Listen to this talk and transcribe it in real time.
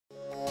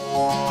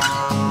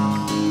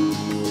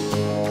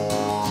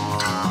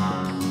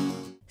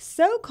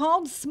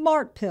So-called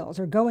smart pills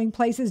are going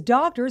places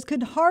doctors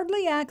could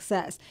hardly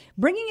access,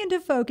 bringing into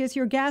focus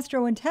your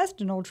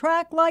gastrointestinal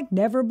tract like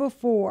never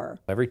before.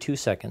 Every 2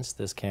 seconds,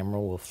 this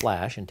camera will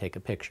flash and take a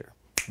picture,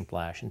 and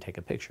flash and take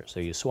a picture. So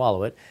you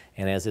swallow it,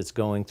 and as it's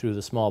going through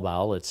the small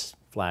bowel, it's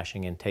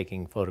flashing and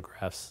taking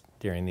photographs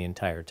during the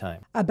entire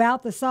time.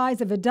 About the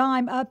size of a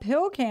dime, a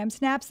PillCam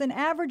snaps an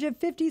average of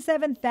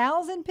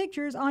 57,000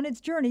 pictures on its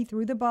journey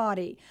through the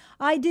body,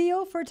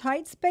 ideal for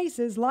tight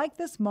spaces like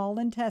the small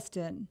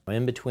intestine.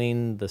 In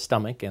between the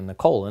stomach and the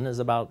colon is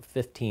about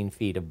 15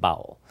 feet of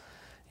bowel.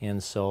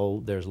 And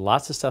so there's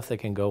lots of stuff that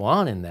can go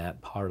on in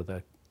that part of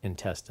the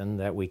intestine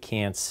that we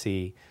can't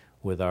see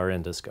with our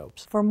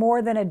endoscopes. For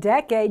more than a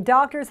decade,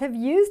 doctors have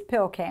used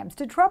PillCams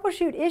to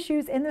troubleshoot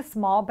issues in the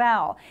small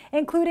bowel,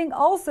 including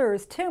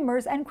ulcers,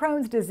 tumors, and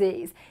Crohn's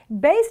disease.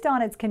 Based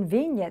on its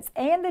convenience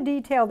and the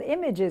detailed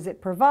images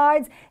it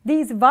provides,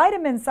 these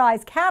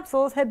vitamin-sized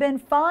capsules have been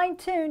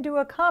fine-tuned to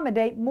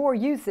accommodate more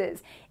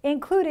uses,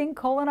 including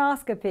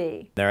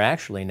colonoscopy. They're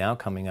actually now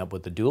coming up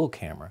with the dual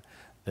camera.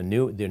 The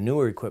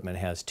newer equipment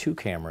has 2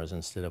 cameras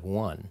instead of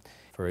 1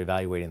 for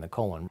evaluating the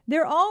colon.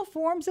 They're all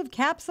forms of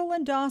capsule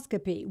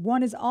endoscopy.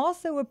 One is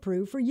also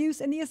approved for use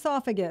in the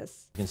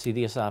esophagus. You can see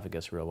the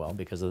esophagus real well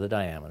because of the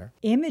diameter.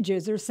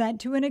 Images are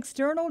sent to an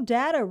external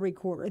data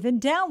recorder, then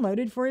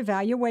downloaded for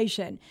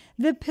evaluation.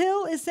 The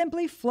pill is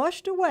simply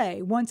flushed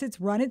away once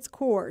it's run its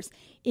course.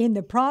 In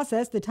the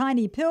process, the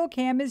tiny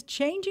PillCam is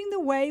changing the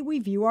way we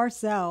view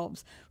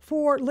ourselves.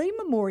 For Lee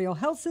Memorial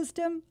Health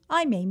System,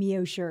 I'm Amy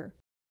Osher.